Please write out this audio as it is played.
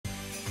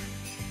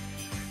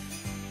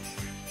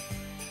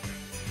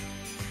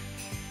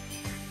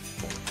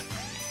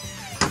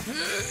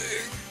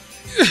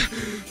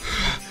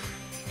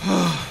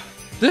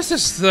This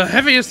is the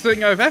heaviest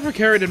thing I've ever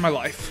carried in my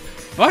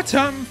life. But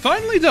I'm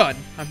finally done.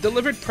 I've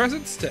delivered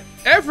presents to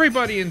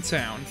everybody in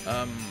town.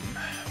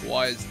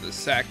 Why is the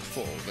sack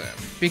full then?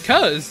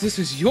 Because this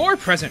is your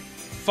present,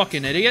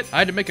 fucking idiot. I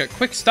had to make a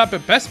quick stop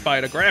at Best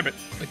Buy to grab it.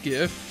 A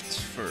gift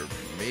for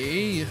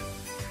me?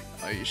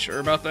 Are you sure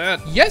about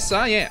that? Yes,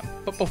 I am.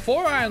 But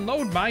before I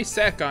unload my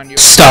sack on you—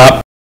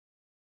 Stop!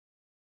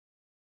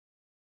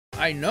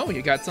 I know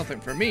you got something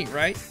for me,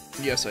 right?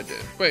 Yes, I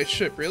did. Wait,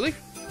 shit, really?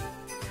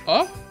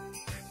 Oh?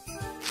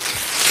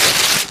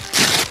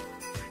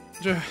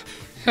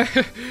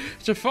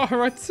 Jaffar,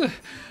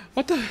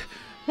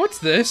 what's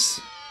this?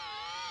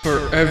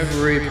 For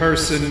every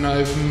person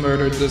I've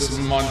murdered this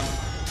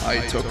month,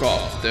 I took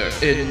off their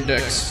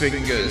index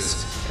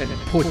fingers and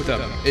put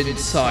them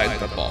inside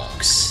the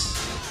box.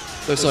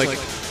 There's like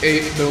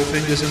 8 middle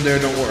fingers in there,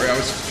 don't worry, I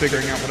was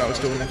figuring out what I was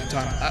doing at the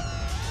time.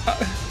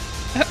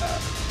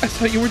 I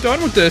thought you were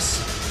done with this.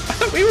 I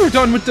thought we were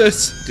done with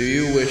this. Do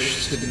you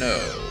wish to know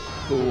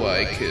who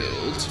I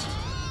killed?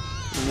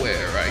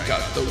 Where I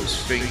got those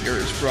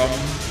fingers from?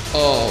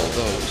 All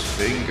those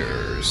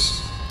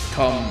fingers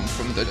come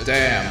from the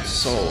damned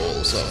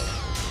souls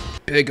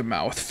of Big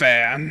Mouth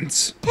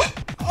fans.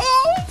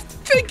 Oh,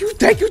 thank you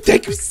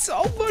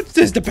so much.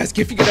 This is the best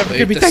gift you could ever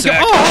give me. Thank you.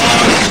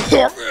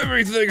 Oh,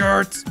 everything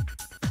hurts.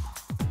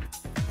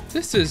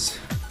 This is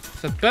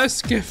the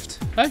best gift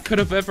I could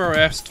have ever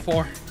asked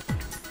for.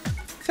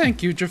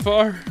 Thank you,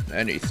 Jaffar.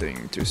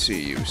 Anything to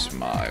see you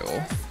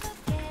smile.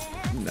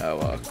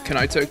 Now, can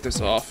I take this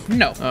off?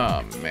 No.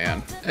 Oh,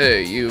 man.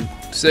 Hey, you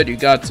said you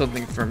got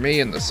something for me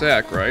in the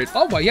sack, right?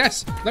 Oh, well,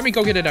 yes. Let me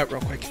go get it out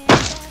real quick.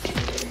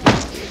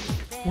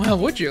 Well,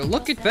 would you?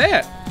 Look at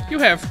that. You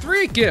have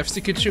 3 gifts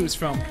you could choose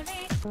from.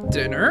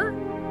 Dinner,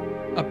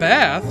 a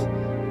bath,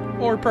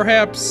 or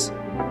perhaps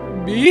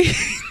me?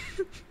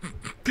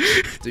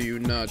 Do you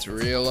not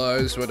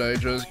realize what I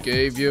just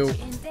gave you?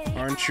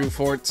 Aren't you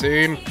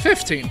 14?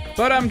 15.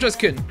 But I'm just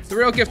kidding. The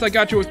real gift I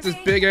got you was this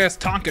big-ass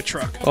Tonka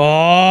truck.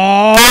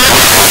 Oh!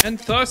 And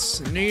thus,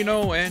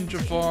 Nino and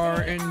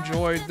Jaffar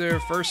enjoyed their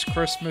first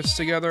Christmas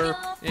together,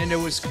 and it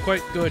was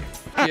quite good.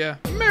 Yeah.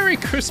 Merry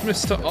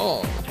Christmas to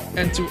all.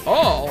 And to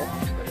all,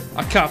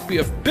 a copy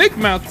of Big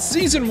Mouth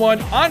Season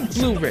 1 on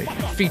Blu-ray,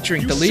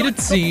 featuring deleted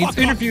scenes,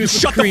 interviews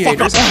with the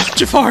creators.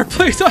 Jaffar,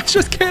 please, I was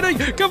just kidding.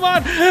 Come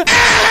on.